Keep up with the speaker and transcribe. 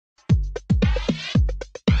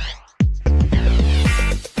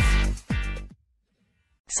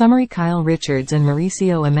Summary: Kyle Richards and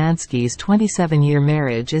Mauricio Umansky's 27-year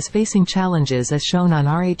marriage is facing challenges as shown on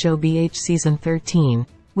RHOBH Season 13,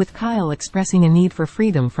 with Kyle expressing a need for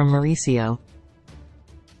freedom from Mauricio.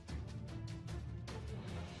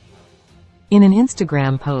 In an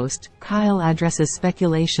Instagram post, Kyle addresses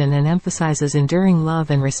speculation and emphasizes enduring love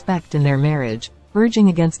and respect in their marriage, urging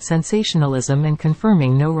against sensationalism and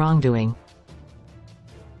confirming no wrongdoing.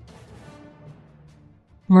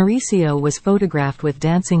 Mauricio was photographed with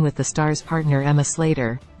Dancing with the Stars partner Emma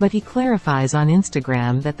Slater, but he clarifies on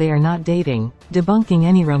Instagram that they are not dating, debunking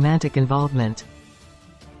any romantic involvement.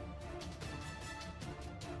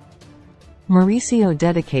 Mauricio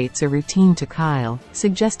dedicates a routine to Kyle,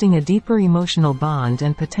 suggesting a deeper emotional bond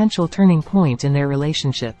and potential turning point in their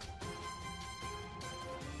relationship.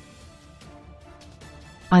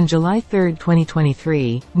 On July 3,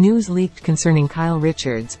 2023, news leaked concerning Kyle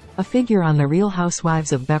Richards, a figure on The Real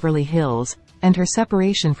Housewives of Beverly Hills, and her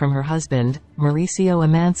separation from her husband, Mauricio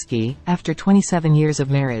Umansky, after 27 years of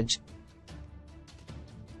marriage.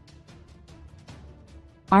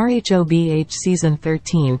 RHOBH Season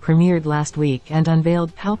 13 premiered last week and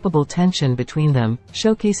unveiled palpable tension between them,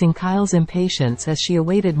 showcasing Kyle's impatience as she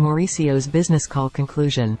awaited Mauricio's business call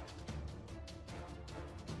conclusion.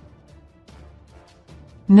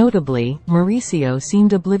 Notably, Mauricio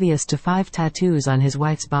seemed oblivious to 5 tattoos on his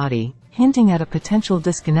wife's body, hinting at a potential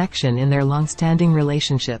disconnection in their long-standing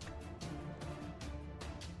relationship.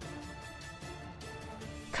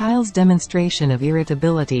 Kyle's demonstration of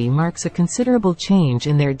irritability marks a considerable change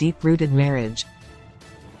in their deep-rooted marriage.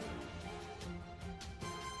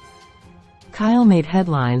 Kyle made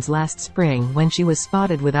headlines last spring when she was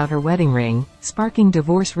spotted without her wedding ring, sparking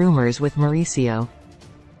divorce rumors with Mauricio.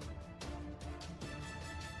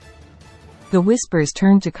 The whispers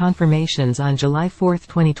turned to confirmations on July 4,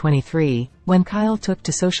 2023, when Kyle took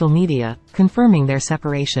to social media, confirming their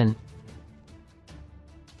separation.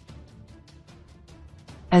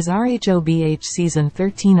 As RHOBH Season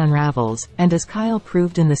 13 unravels, and as Kyle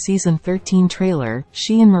proved in the Season 13 trailer,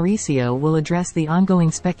 she and Mauricio will address the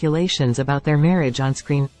ongoing speculations about their marriage on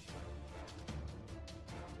screen.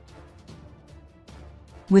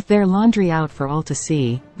 With their laundry out for all to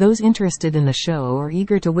see, those interested in the show are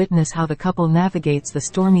eager to witness how the couple navigates the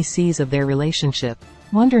stormy seas of their relationship,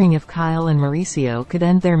 wondering if Kyle and Mauricio could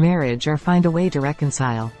end their marriage or find a way to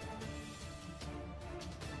reconcile.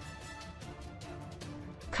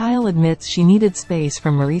 Kyle admits she needed space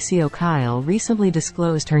from Mauricio. Kyle recently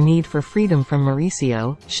disclosed her need for freedom from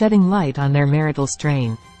Mauricio, shedding light on their marital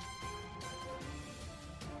strain.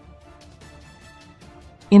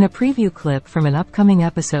 In a preview clip from an upcoming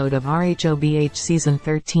episode of RHOBH Season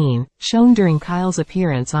 13, shown during Kyle's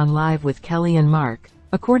appearance on Live with Kelly and Mark,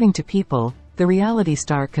 according to People, the reality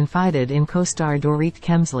star confided in co-star Dorit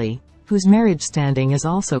Kemsley, whose marriage standing is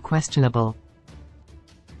also questionable.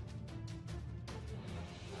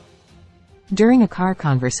 During a car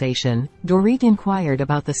conversation, Dorit inquired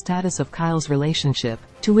about the status of Kyle's relationship,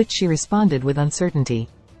 to which she responded with uncertainty.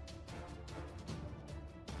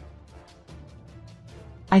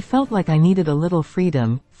 "I felt like I needed a little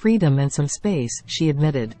freedom and some space," she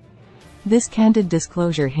admitted. This candid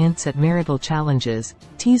disclosure hints at marital challenges,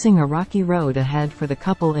 teasing a rocky road ahead for the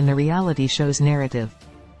couple in the reality show's narrative.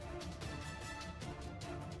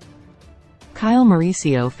 Kyle and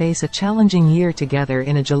Mauricio face a challenging year together.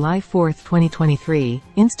 In a July 4, 2023,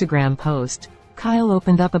 Instagram post, Kyle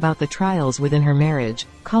opened up about the trials within her marriage,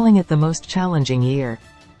 calling it the most challenging year.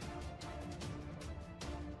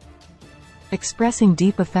 Expressing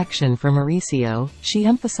deep affection for Mauricio, she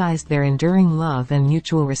emphasized their enduring love and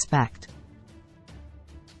mutual respect.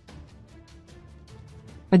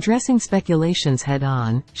 Addressing speculations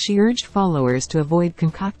head-on, she urged followers to avoid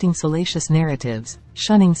concocting salacious narratives,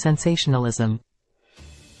 shunning sensationalism.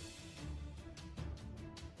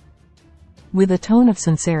 With a tone of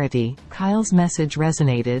sincerity, Kyle's message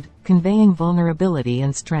resonated, conveying vulnerability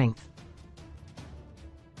and strength.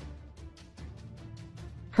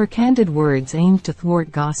 Her candid words aimed to thwart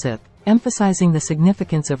gossip, emphasizing the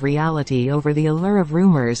significance of reality over the allure of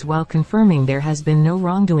rumors while confirming there has been no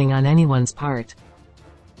wrongdoing on anyone's part.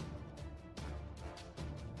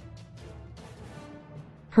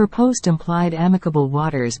 Her post implied amicable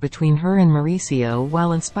waters between her and Mauricio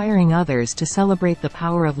while inspiring others to celebrate the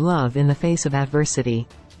power of love in the face of adversity.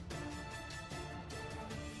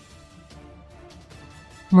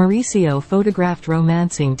 Mauricio photographed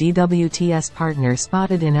romancing DWTS partner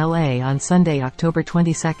spotted in LA on Sunday, October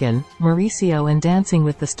 22. Mauricio and Dancing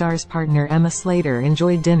with the Stars partner Emma Slater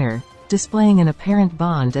enjoyed dinner, displaying an apparent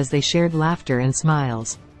bond as they shared laughter and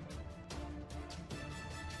smiles.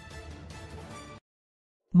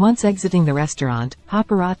 Once exiting the restaurant,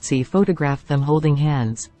 paparazzi photographed them holding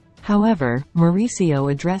hands. However,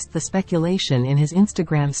 Mauricio addressed the speculation in his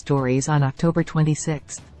Instagram stories on October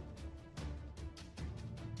 26.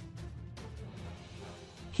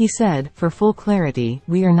 He said, "For full clarity,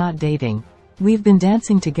 we are not dating. We've been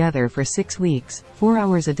dancing together for 6 weeks, 4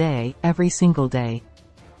 hours a day, every single day."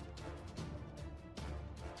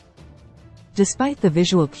 Despite the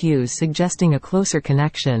visual cues suggesting a closer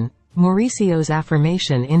connection, Mauricio's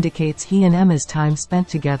affirmation indicates he and Emma's time spent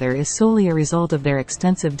together is solely a result of their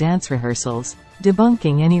extensive dance rehearsals,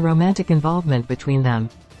 debunking any romantic involvement between them.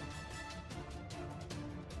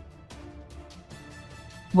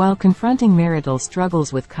 While confronting marital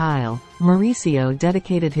struggles with Kyle, Mauricio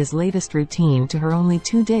dedicated his latest routine to her only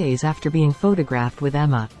 2 days after being photographed with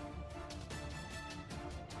Emma.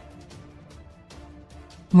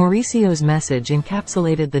 Mauricio's message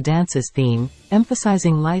encapsulated the dance's theme,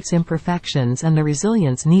 emphasizing life's imperfections and the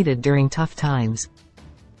resilience needed during tough times.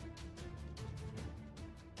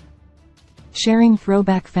 Sharing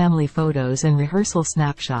throwback family photos and rehearsal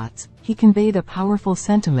snapshots, he conveyed a powerful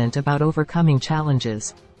sentiment about overcoming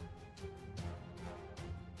challenges.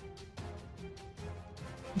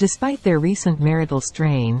 Despite their recent marital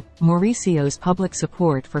strain, Mauricio's public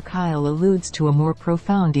support for Kyle alludes to a more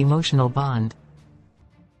profound emotional bond.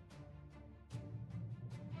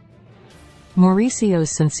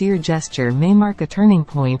 Mauricio's sincere gesture may mark a turning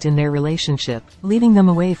point in their relationship, leading them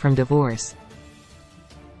away from divorce.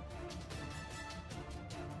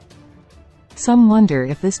 Some wonder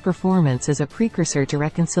if this performance is a precursor to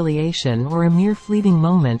reconciliation or a mere fleeting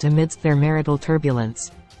moment amidst their marital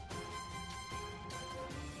turbulence.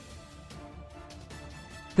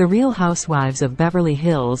 The Real Housewives of Beverly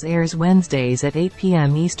Hills airs Wednesdays at 8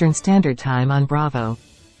 p.m. Eastern Standard Time on Bravo.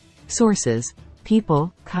 Sources: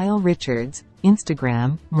 People, Kyle Richards,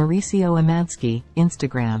 Instagram, Mauricio Umansky,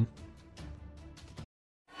 Instagram.